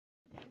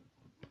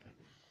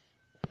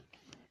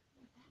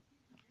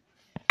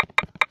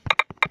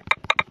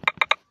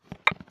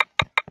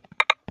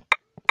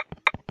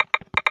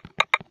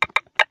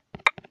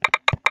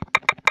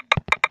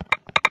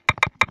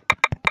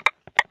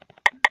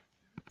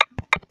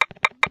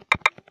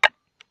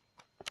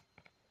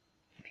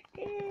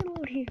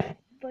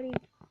buddy.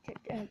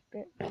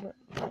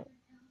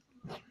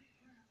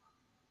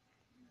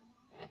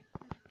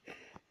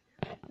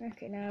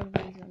 Okay, now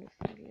everybody's on the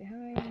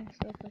behind and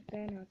stuff like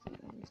that. Now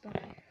it's stuff.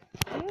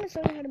 I'm gonna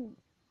show you how to.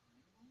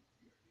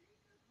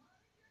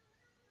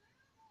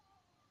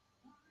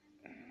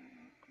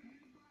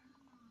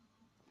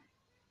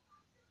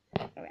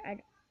 Alright, I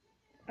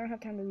don't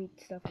have time to read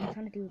stuff. I'm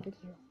trying to do a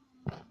video.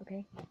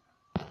 Okay.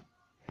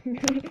 I'm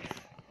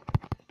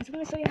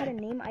gonna show you how to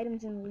name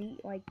items in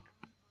leet, like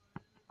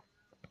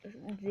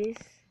this.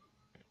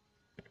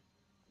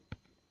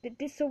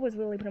 This server was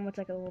really pretty much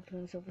like a little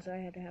plume server, so I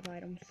had to have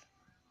items.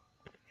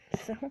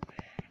 So I'm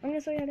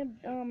gonna show you how to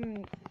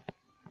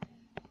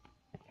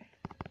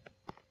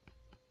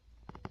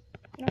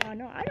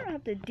No, I don't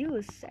have to do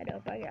a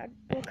setup.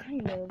 Well,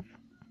 kind of.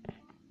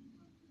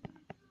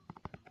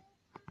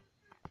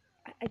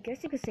 I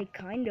guess you could say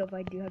kind of.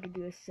 I do have to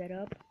do a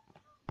setup.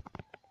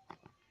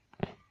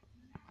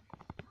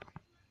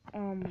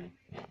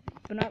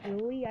 But not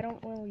really. I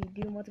don't really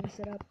do much of a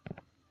setup.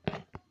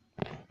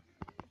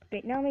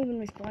 But now I'm even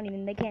responding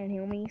and they can't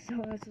hear me,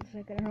 so it's just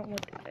like I don't know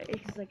what.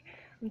 It's like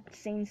I'm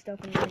saying stuff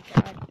and like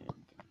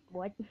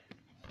what?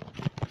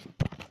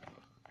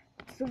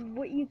 So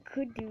what you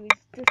could do is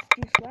just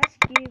do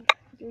 /give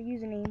your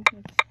username.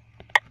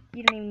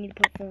 You don't even need to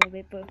put phone with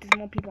it, but if there's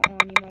more people on,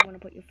 you might want to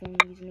put your phone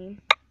username.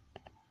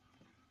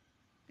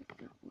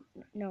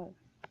 No.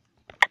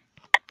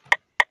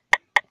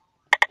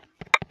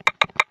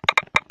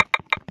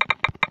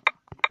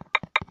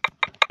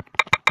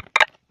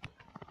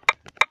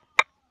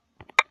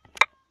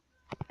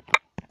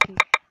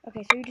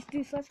 Okay, so you just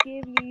do /give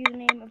your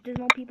username. If there's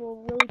more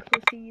people really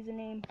close to your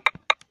username,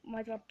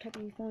 might as well type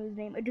your phone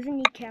username. It doesn't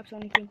need caps or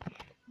anything.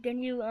 Then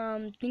you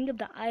think of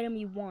the item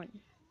you want.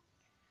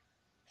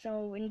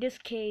 So in this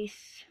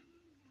case,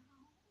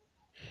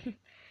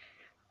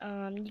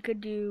 you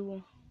could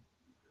do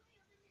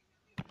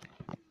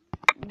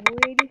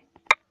wood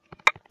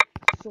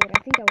sword. I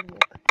think that would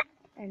work.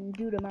 And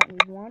do the amount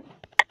you want.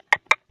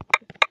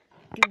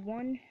 Do 1.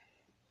 And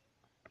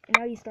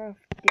now you start off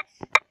this.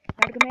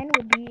 Now the command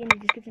will be in the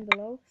description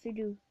below. So you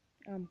do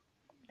I don't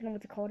know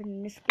what to call it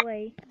in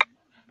display.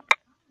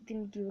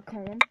 Then you do a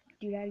column.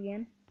 Do that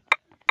again.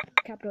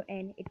 Capital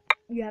N.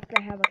 You have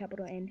to have a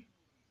capital N.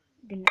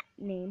 Then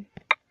name.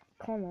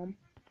 Column.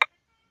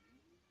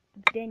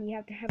 Then you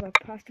have to have an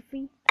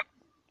apostrophe.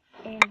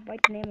 And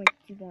write the name like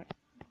you want.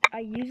 I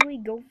usually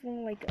go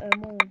for like a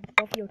more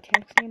buffy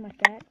text name like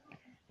that.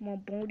 More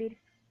bolded.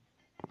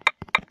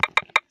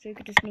 So you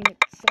could just name it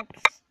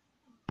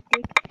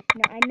Substick.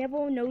 Now I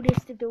never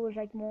noticed if there was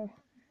like more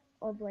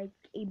of like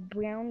a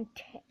brown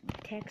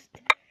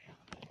text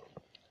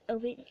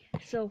of it.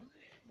 So,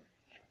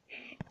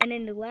 and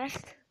then the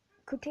last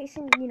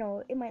quotation, you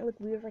know, it might look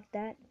weird like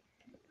that.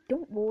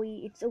 Don't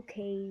worry, it's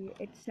okay.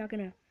 It's not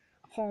gonna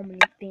harm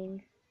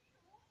anything.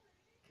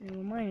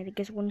 Never mind, I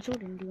guess one sword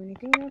didn't do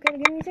anything. Okay,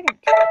 give me a second.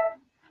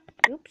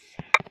 Oops.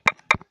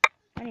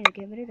 I need to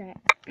get rid of that.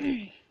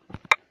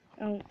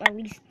 I'll at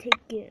least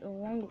take it a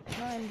longer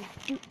time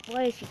to do.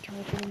 Why is she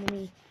talking to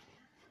me?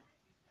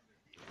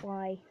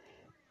 Why?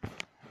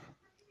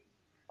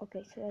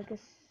 Okay, so I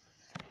guess.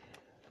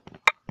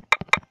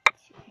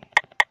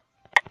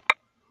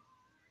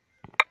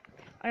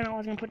 I don't know, I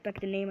was gonna put back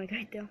the name I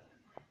got though.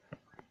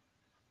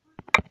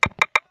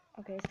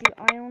 Okay, let's do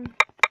iron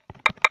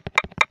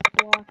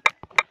block.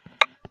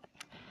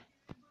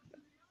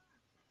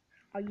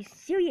 Are you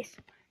serious?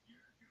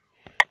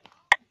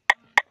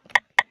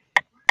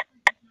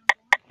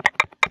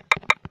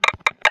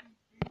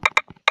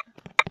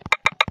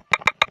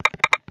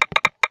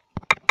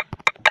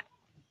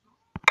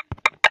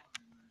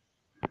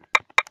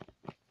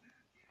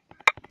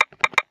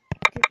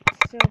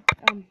 So,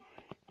 iron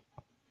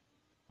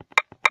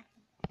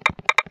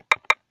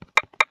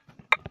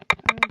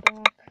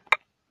block.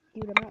 Do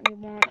the amount you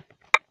want.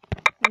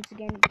 Once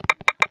again,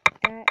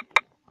 that.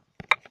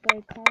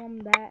 Display column,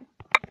 that.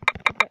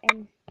 Capital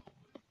N.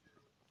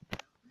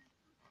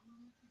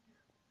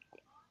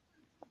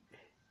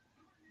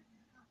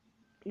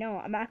 No,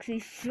 I'm actually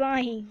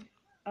trying.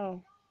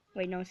 Oh,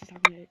 wait, no, it's just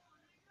talking to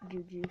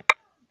Juju.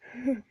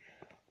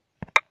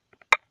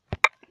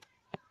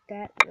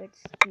 That,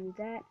 let's do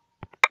that.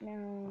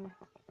 Now,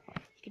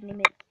 you can name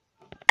it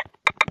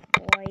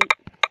white,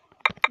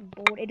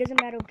 bold. It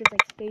doesn't matter if there's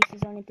like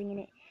spaces or anything in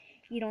it.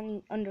 You don't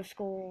need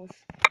underscores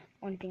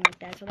or anything like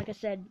that. So, like I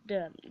said,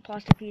 the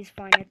apostrophe is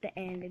fine at the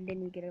end, and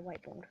then you get a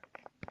white bold.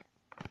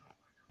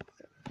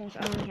 So, since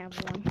I only have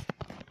one,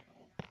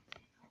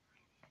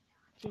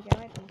 so you get a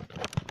white bold.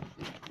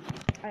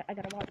 I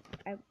got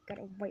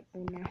a white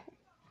bold now.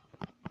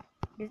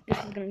 This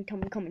is gonna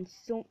come in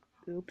so.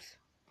 Oops.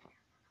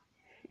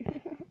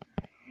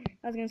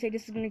 I was gonna say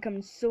this is gonna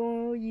come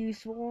so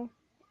useful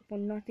for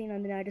nothing,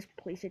 and then I just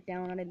place it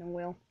down. I didn't know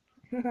well.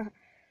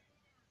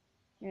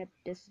 Yep,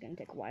 this is gonna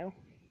take a while.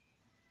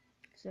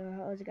 So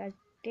how's the guys'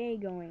 day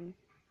going?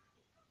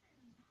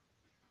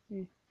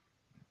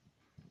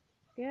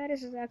 Yeah,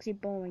 this is actually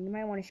bowling. You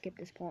might want to skip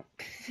this part.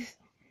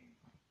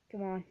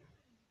 Come on,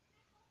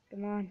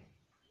 come on.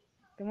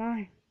 Come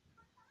on.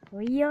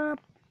 Hurry up.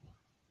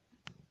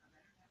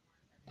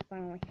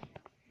 Finally.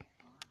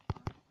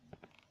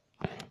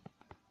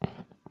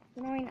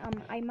 Annoying.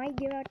 I might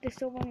give out the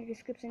silver in the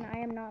description. I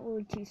am not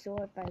really too sure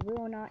if I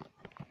will or not.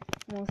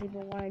 Most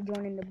people want to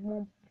join in the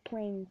more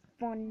plain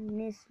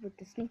funness with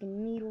the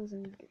stinking needles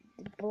and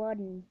the blood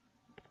and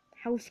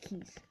house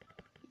keys.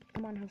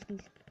 Come on, house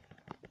keys.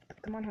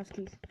 Come on, house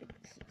keys.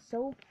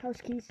 So,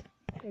 house keys.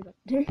 There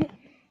you go.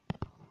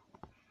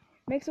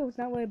 Make sure it's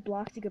not really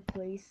blocks you could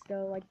place,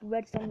 though. Like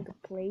redstone you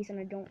could place, and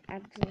I don't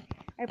actually.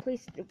 I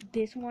placed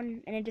this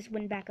one, and it just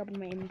went back up in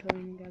my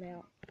inventory and got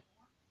out.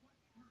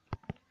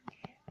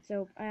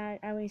 So I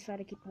always try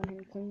to keep one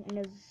hand clean. And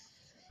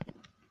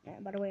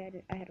there's, by the way,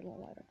 I had a little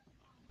lighter.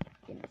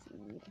 Didn't see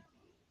me either.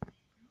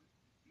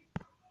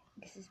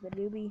 This is the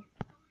ruby.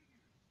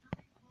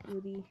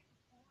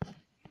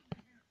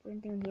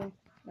 Anything here?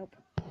 Nope.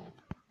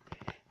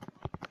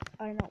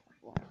 I don't know.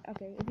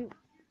 Okay, if you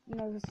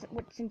know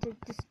what, since it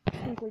just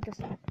simply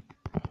just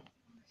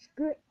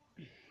good.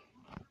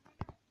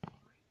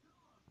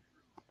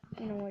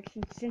 You know what?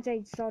 Since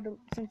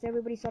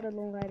everybody saw the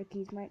little lighter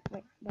keys, why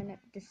not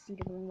just see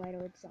the little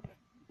lighter itself?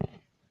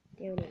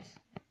 There it is.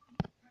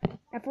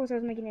 At first, I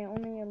was making it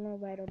only a little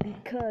lighter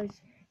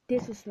because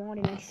this was small,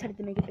 and I decided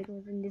to make it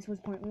bigger, and this was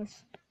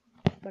pointless.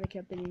 But I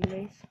kept it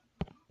anyways.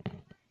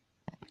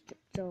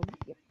 So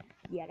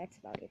yeah, that's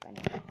about it. I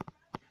know.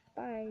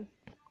 Bye.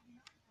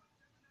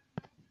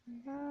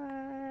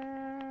 Bye.